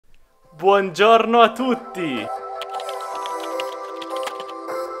Buongiorno a tutti!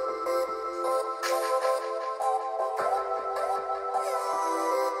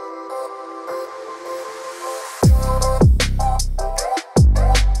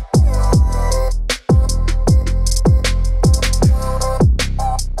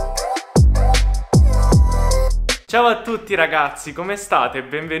 Ciao a tutti ragazzi, come state?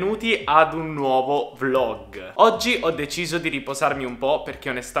 Benvenuti ad un nuovo vlog. Oggi ho deciso di riposarmi un po' perché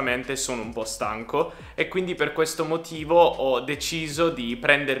onestamente sono un po' stanco e quindi per questo motivo ho deciso di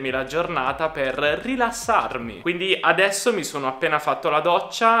prendermi la giornata per rilassarmi. Quindi adesso mi sono appena fatto la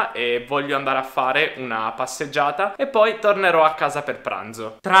doccia e voglio andare a fare una passeggiata e poi tornerò a casa per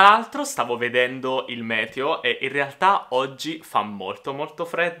pranzo. Tra l'altro stavo vedendo il meteo e in realtà oggi fa molto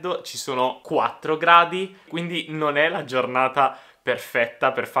freddo, ci sono 4 gradi, quindi non è la giornata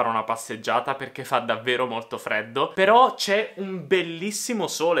perfetta per fare una passeggiata perché fa davvero molto freddo, però c'è un bellissimo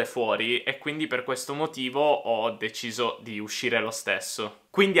sole fuori e quindi per questo motivo ho deciso di uscire lo stesso.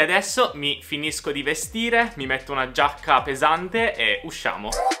 Quindi adesso mi finisco di vestire, mi metto una giacca pesante e usciamo.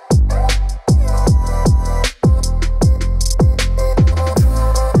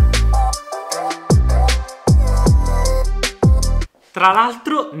 Tra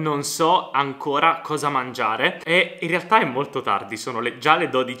l'altro non so ancora cosa mangiare e in realtà è molto tardi, sono già le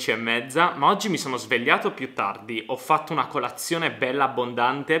 12:30, ma oggi mi sono svegliato più tardi, ho fatto una colazione bella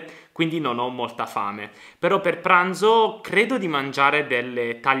abbondante, quindi non ho molta fame. Però per pranzo credo di mangiare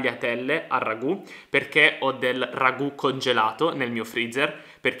delle tagliatelle al ragù, perché ho del ragù congelato nel mio freezer,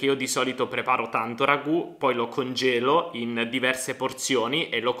 perché io di solito preparo tanto ragù, poi lo congelo in diverse porzioni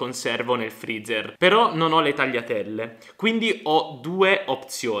e lo conservo nel freezer. Però non ho le tagliatelle, quindi ho due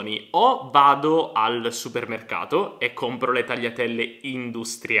opzioni: o vado al supermercato e compro le tagliatelle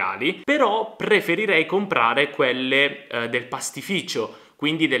industriali, però preferirei comprare quelle del pastificio,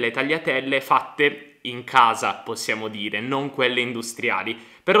 quindi delle tagliatelle fatte in casa, possiamo dire, non quelle industriali.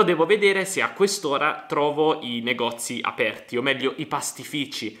 Però devo vedere se a quest'ora trovo i negozi aperti, o meglio i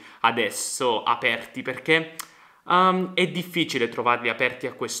pastifici adesso aperti, perché è difficile trovarli aperti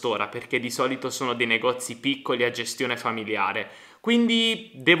a quest'ora, perché di solito sono dei negozi piccoli a gestione familiare.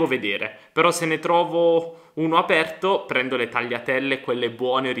 Quindi devo vedere, però se ne trovo uno aperto prendo le tagliatelle, quelle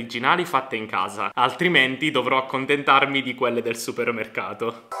buone originali fatte in casa, altrimenti dovrò accontentarmi di quelle del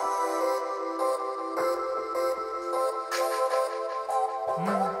supermercato.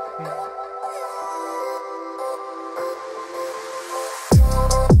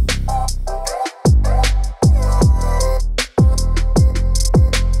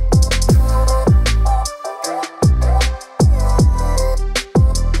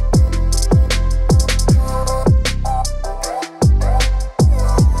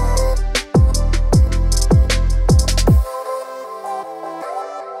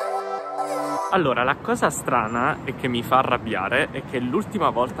 Allora, la cosa strana e che mi fa arrabbiare è che l'ultima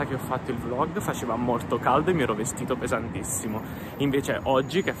volta che ho fatto il vlog faceva molto caldo e mi ero vestito pesantissimo. Invece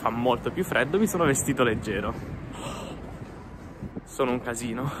oggi, che fa molto più freddo, mi sono vestito leggero. Sono un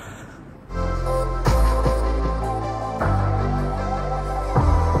casino.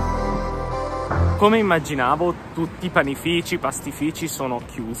 Come immaginavo, tutti i panifici, pastifici sono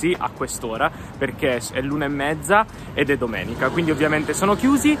chiusi a quest'ora perché è l'1:30 ed è domenica, quindi ovviamente sono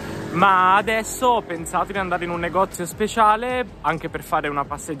chiusi, ma adesso ho pensato di andare in un negozio speciale anche per fare una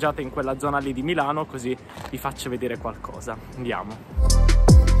passeggiata in quella zona lì di Milano, così vi faccio vedere qualcosa. Andiamo.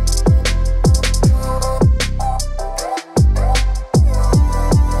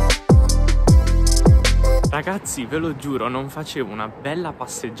 Ragazzi, ve lo giuro, non facevo una bella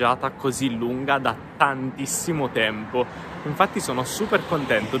passeggiata così lunga da tantissimo tempo. Infatti sono super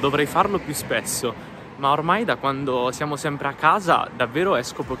contento, dovrei farlo più spesso. Ma ormai da quando siamo sempre a casa davvero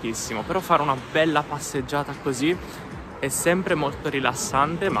esco pochissimo. Però fare una bella passeggiata così è sempre molto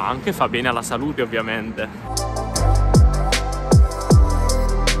rilassante, ma anche fa bene alla salute ovviamente.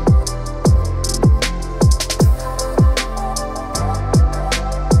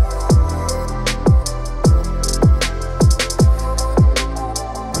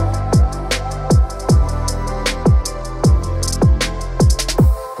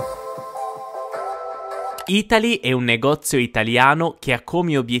 Eataly è un negozio italiano che ha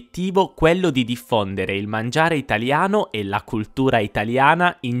come obiettivo quello di diffondere il mangiare italiano e la cultura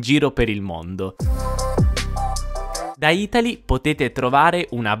italiana in giro per il mondo. Da Eataly potete trovare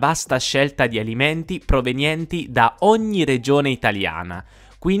una vasta scelta di alimenti provenienti da ogni regione italiana,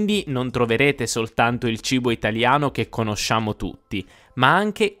 quindi non troverete soltanto il cibo italiano che conosciamo tutti, ma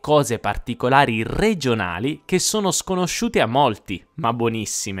anche cose particolari regionali che sono sconosciute a molti, ma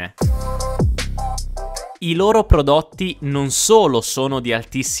buonissime. I loro prodotti non solo sono di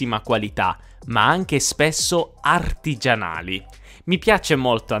altissima qualità, ma anche spesso artigianali. Mi piace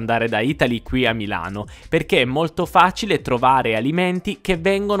molto andare da Eataly qui a Milano perché è molto facile trovare alimenti che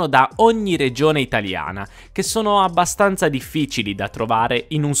vengono da ogni regione italiana, che sono abbastanza difficili da trovare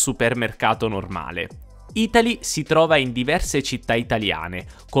in un supermercato normale. Eataly si trova in diverse città italiane,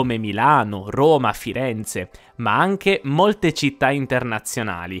 come Milano, Roma, Firenze, ma anche molte città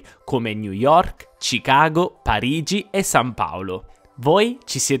internazionali, come New York, Chicago, Parigi e San Paolo. Voi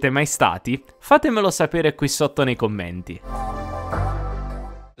ci siete mai stati? Fatemelo sapere qui sotto nei commenti.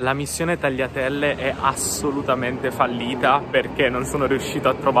 La missione tagliatelle è assolutamente fallita perché non sono riuscito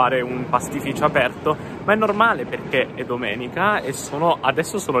a trovare un pastificio aperto, ma è normale perché è domenica e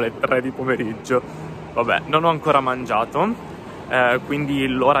adesso sono le 3 di pomeriggio. Vabbè, non ho ancora mangiato, quindi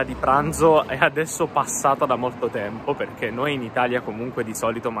l'ora di pranzo è adesso passata da molto tempo, perché noi in Italia comunque di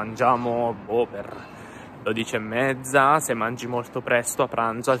solito mangiamo per 12:30, se mangi molto presto a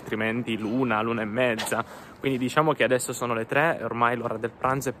pranzo, altrimenti l'una e mezza. Quindi diciamo che adesso sono le 3 e ormai l'ora del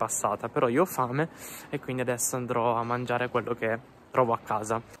pranzo è passata, però io ho fame e quindi adesso andrò a mangiare quello che trovo a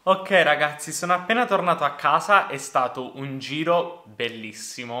casa. Ok ragazzi, sono appena tornato a casa, è stato un giro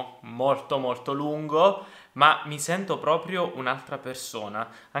bellissimo, molto molto lungo, ma mi sento proprio un'altra persona,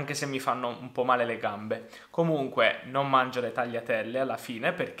 anche se mi fanno un po' male le gambe. Comunque non mangio le tagliatelle alla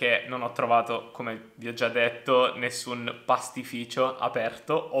fine perché non ho trovato, come vi ho già detto, nessun pastificio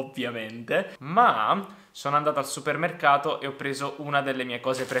aperto, ovviamente, ma sono andato al supermercato e ho preso una delle mie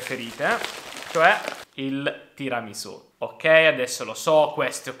cose preferite, cioè il tiramisù. Ok, adesso lo so,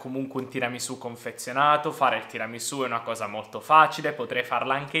 questo è comunque un tiramisù confezionato, fare il tiramisù è una cosa molto facile, potrei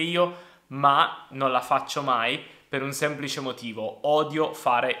farla anche io, ma non la faccio mai per un semplice motivo: odio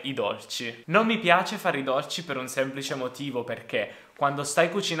fare i dolci. Non mi piace fare i dolci per un semplice motivo, perché quando stai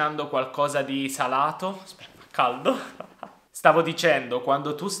cucinando qualcosa di salato... Aspetta, caldo... Stavo dicendo,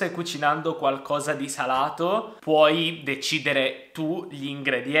 quando tu stai cucinando qualcosa di salato, puoi decidere tu gli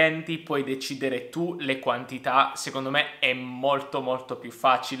ingredienti, puoi decidere tu le quantità. Secondo me è molto molto più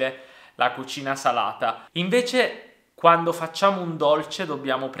facile la cucina salata. Invece, quando facciamo un dolce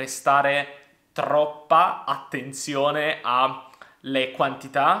dobbiamo prestare troppa attenzione alle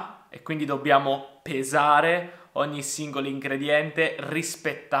quantità e quindi dobbiamo pesare ogni singolo ingrediente,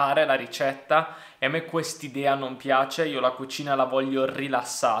 rispettare la ricetta, e a me quest'idea non piace. Io la cucina la voglio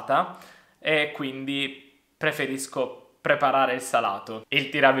rilassata e quindi preferisco preparare il salato. Il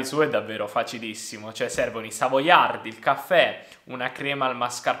tiramisù è davvero facilissimo, cioè servono i savoiardi, il caffè, una crema al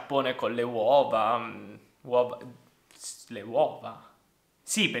mascarpone con le uova. Le uova?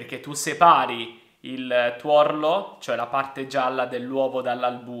 Sì, perché tu separi il tuorlo, cioè la parte gialla dell'uovo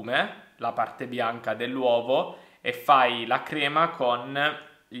dall'albume, la parte bianca dell'uovo, e fai la crema con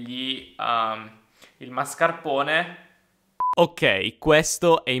il mascarpone. Ok,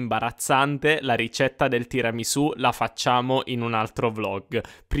 questo è imbarazzante, la ricetta del tiramisù la facciamo in un altro vlog.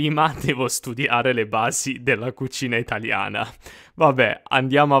 Prima devo studiare le basi della cucina italiana. Vabbè,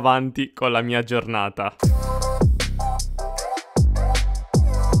 andiamo avanti con la mia giornata.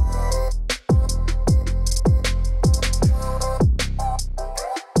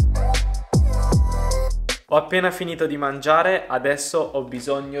 Ho appena finito di mangiare, adesso ho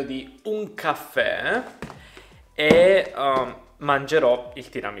bisogno di un caffè e mangerò il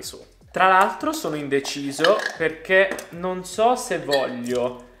tiramisù. Tra l'altro sono indeciso perché non so se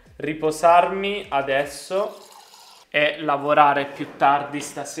voglio riposarmi adesso e lavorare più tardi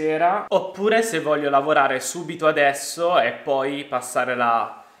stasera, oppure se voglio lavorare subito adesso e poi passare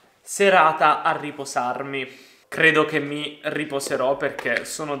la serata a riposarmi. Credo che mi riposerò perché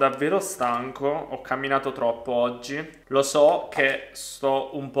sono davvero stanco, ho camminato troppo oggi. Lo so che sto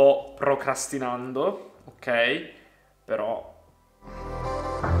un po' procrastinando, ok? Però...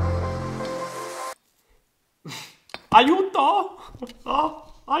 Aiuto!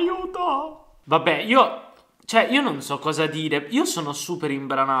 Oh, aiuto! Vabbè, io non so cosa dire. Io sono super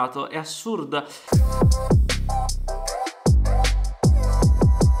imbranato, è assurdo.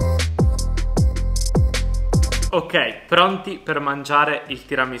 Ok, pronti per mangiare il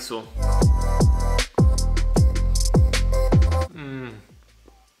tiramisù.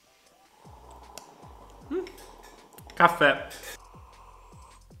 Caffè.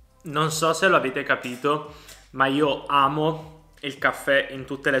 Non so se lo avete capito, ma io amo il caffè in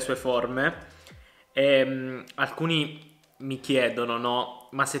tutte le sue forme. E alcuni mi chiedono, no?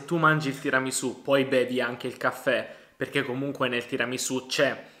 Ma se tu mangi il tiramisù, poi bevi anche il caffè? Perché comunque nel tiramisù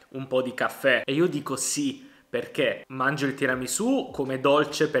c'è un po' di caffè. E io dico sì, perché mangio il tiramisù come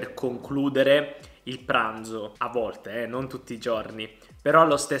dolce per concludere il pranzo, a volte, non tutti i giorni, Però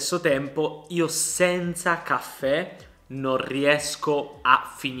allo stesso tempo io senza caffè non riesco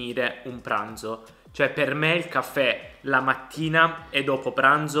a finire un pranzo. Cioè per me il caffè la mattina e dopo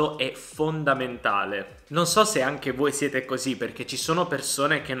pranzo è fondamentale. Non so se anche voi siete così, perché ci sono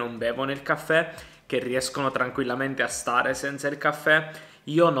persone che non bevono il caffè, che riescono tranquillamente a stare senza il caffè.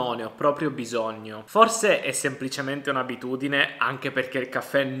 Io no, ne ho proprio bisogno. Forse è semplicemente un'abitudine, anche perché il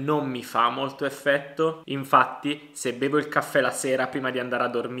caffè non mi fa molto effetto. Infatti, se bevo il caffè la sera prima di andare a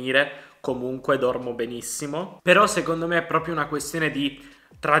dormire, comunque dormo benissimo. Però secondo me è proprio una questione di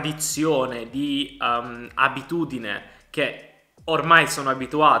tradizione, di abitudine, che ormai sono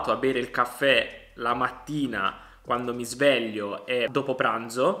abituato a bere il caffè la mattina quando mi sveglio e dopo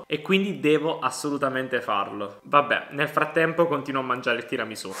pranzo, e quindi devo assolutamente farlo. Vabbè, nel frattempo continuo a mangiare il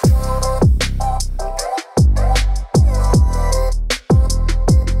tiramisù.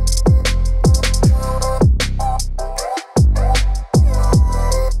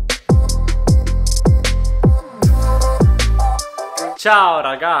 Ciao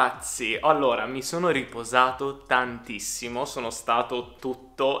ragazzi, allora mi sono riposato tantissimo, sono stato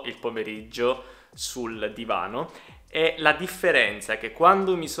tutto il pomeriggio sul divano e la differenza è che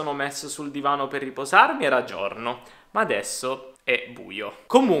quando mi sono messo sul divano per riposarmi era giorno, ma adesso è buio.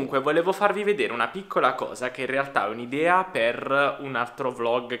 Comunque volevo farvi vedere una piccola cosa che in realtà è un'idea per un altro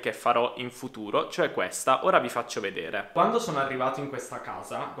vlog che farò in futuro, cioè questa. Ora vi faccio vedere. Quando sono arrivato in questa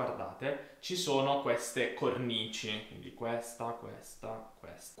casa, guardate, ci sono queste cornici, quindi questa, questa,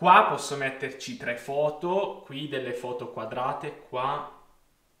 questa. Qua posso metterci 3 foto, qui delle foto quadrate, qua,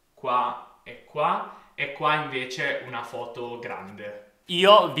 qua e qua invece una foto grande.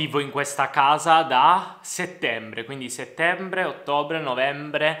 Io vivo in questa casa da settembre, quindi settembre, ottobre,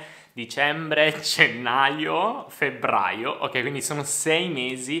 novembre, dicembre, gennaio, febbraio. Ok, quindi sono 6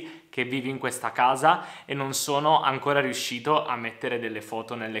 mesi che vivo in questa casa e non sono ancora riuscito a mettere delle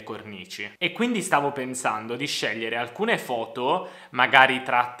foto nelle cornici. E quindi stavo pensando di scegliere alcune foto, magari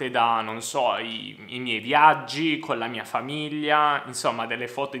tratte da, non so, i miei viaggi con la mia famiglia, insomma delle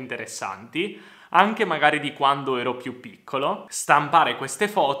foto interessanti, anche magari di quando ero più piccolo, stampare queste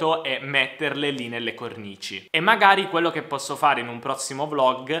foto e metterle lì nelle cornici. E magari quello che posso fare in un prossimo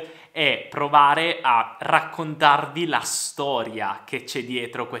vlog è provare a raccontarvi la storia che c'è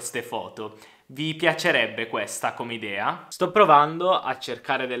dietro queste foto. Vi piacerebbe questa come idea? Sto provando a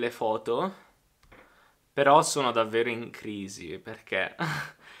cercare delle foto, però sono davvero in crisi perché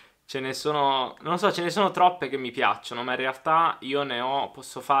ce ne sono, non so, ce ne sono troppe che mi piacciono, ma in realtà io ne ho,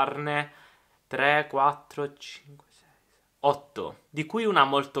 posso farne 3, 4, 5, 6, 8, di cui una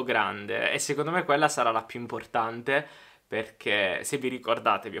molto grande e secondo me quella sarà la più importante perché se vi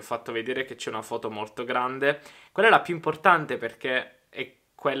ricordate vi ho fatto vedere che c'è una foto molto grande. Quella è la più importante perché è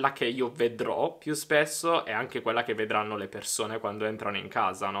quella che io vedrò più spesso e anche quella che vedranno le persone quando entrano in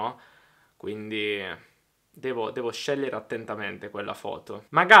casa, no? Quindi devo scegliere attentamente quella foto.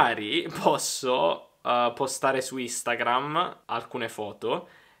 Magari posso postare su Instagram alcune foto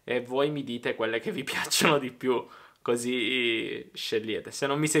e voi mi dite quelle che vi piacciono di più, così scegliete. Se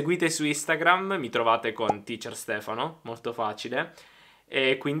non mi seguite su Instagram mi trovate con Teacher Stefano, molto facile,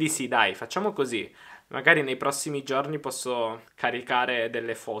 e quindi sì dai, facciamo così. Magari nei prossimi giorni posso caricare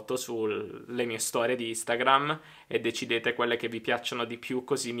delle foto sulle mie storie di Instagram e decidete quelle che vi piacciono di più,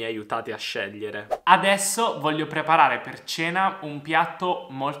 così mi aiutate a scegliere. Adesso voglio preparare per cena un piatto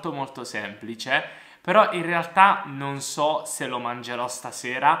molto molto semplice, però in realtà non so se lo mangerò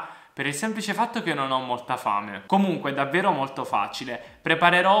stasera per il semplice fatto che non ho molta fame. Comunque davvero molto facile.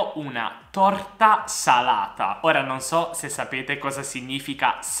 Preparerò una torta salata. Ora non so se sapete cosa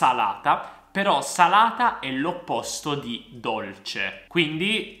significa salata, però salata è l'opposto di dolce.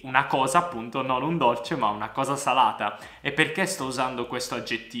 Quindi una cosa appunto non un dolce ma una cosa salata. E perché sto usando questo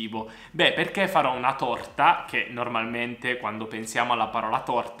aggettivo? Beh, perché farò una torta che normalmente quando pensiamo alla parola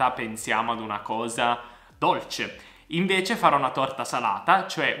torta pensiamo ad una cosa dolce. Invece farò una torta salata,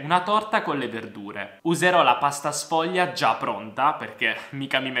 cioè una torta con le verdure. Userò la pasta sfoglia già pronta, perché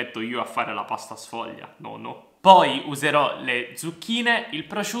mica mi metto io a fare la pasta sfoglia, no. Poi userò le zucchine, il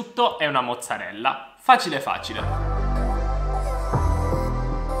prosciutto e una mozzarella. Facile facile.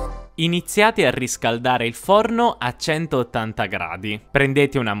 Iniziate a riscaldare il forno a 180 gradi.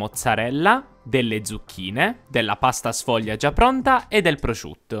 Prendete una mozzarella, delle zucchine, della pasta sfoglia già pronta e del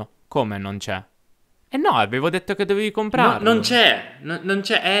prosciutto. Come non c'è? Eh no, avevo detto che dovevi comprarlo. No, non c'è, non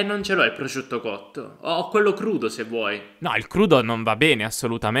ce l'ho il prosciutto cotto. Ho quello crudo se vuoi. No, il crudo non va bene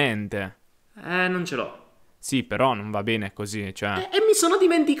assolutamente. Non ce l'ho. Sì, però non va bene così, cioè. E mi sono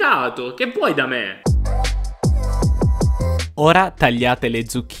dimenticato, che vuoi da me? Ora tagliate le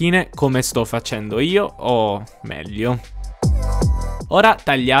zucchine come sto facendo io, o meglio. Ora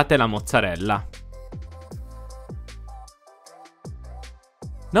tagliate la mozzarella.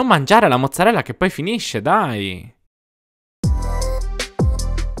 Non mangiare la mozzarella che poi finisce, dai!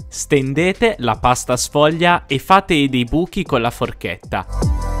 Stendete la pasta sfoglia e fate dei buchi con la forchetta.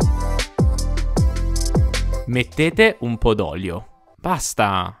 Mettete un po' d'olio.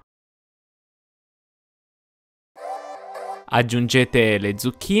 Basta! Aggiungete le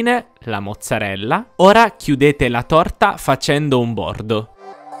zucchine, la mozzarella. Ora chiudete la torta facendo un bordo.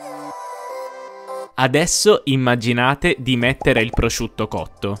 Adesso immaginate di mettere il prosciutto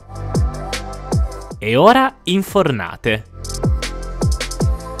cotto. E ora infornate.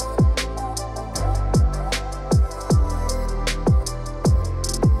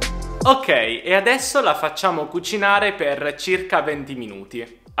 Ok, e adesso la facciamo cucinare per circa 20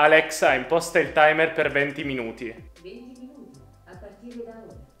 minuti. Alexa, imposta il timer per 20 minuti. 20 minuti, a partire da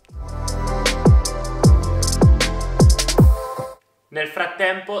ora. Nel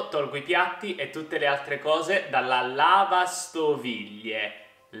frattempo tolgo i piatti e tutte le altre cose dalla lavastoviglie.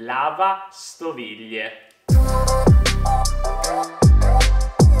 Lavastoviglie.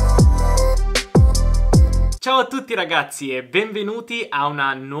 Ciao a tutti ragazzi e benvenuti a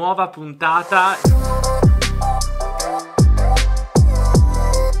una nuova puntata.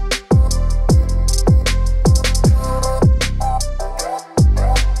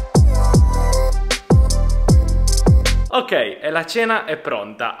 Ok, e la cena è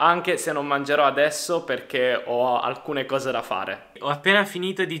pronta, anche se non mangerò adesso perché ho alcune cose da fare. Ho appena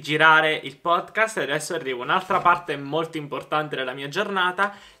finito di girare il podcast e adesso arriva un'altra parte molto importante della mia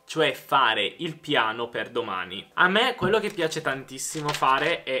giornata, cioè fare il piano per domani. A me quello che piace tantissimo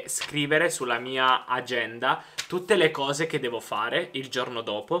fare è scrivere sulla mia agenda tutte le cose che devo fare il giorno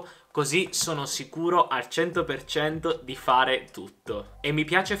dopo, così sono sicuro al 100% di fare tutto. E mi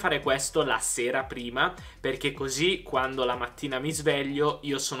piace fare questo la sera prima, perché così quando la mattina mi sveglio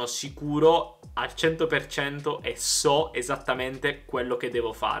io sono sicuro al 100% e so esattamente quello che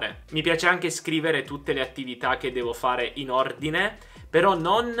devo fare. Mi piace anche scrivere tutte le attività che devo fare in ordine, però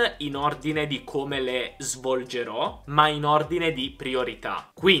non in ordine di come le svolgerò, ma in ordine di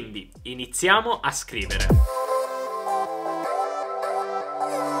priorità. Quindi iniziamo a scrivere.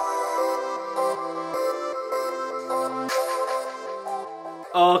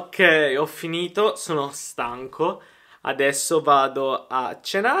 Ok, ho finito, sono stanco. Adesso vado a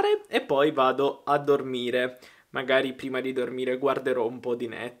cenare e poi vado a dormire. Magari prima di dormire guarderò un po' di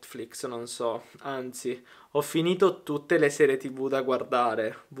Netflix, non so. Anzi, ho finito tutte le serie TV da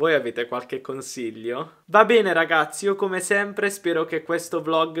guardare. Voi avete qualche consiglio? Va bene ragazzi, io come sempre spero che questo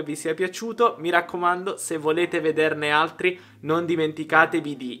vlog vi sia piaciuto. Mi raccomando, se volete vederne altri, non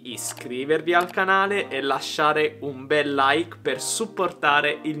dimenticatevi di iscrivervi al canale e lasciare un bel like per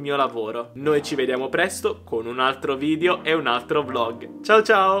supportare il mio lavoro. Noi ci vediamo presto con un altro video e un altro vlog. Ciao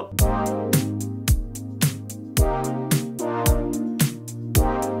ciao!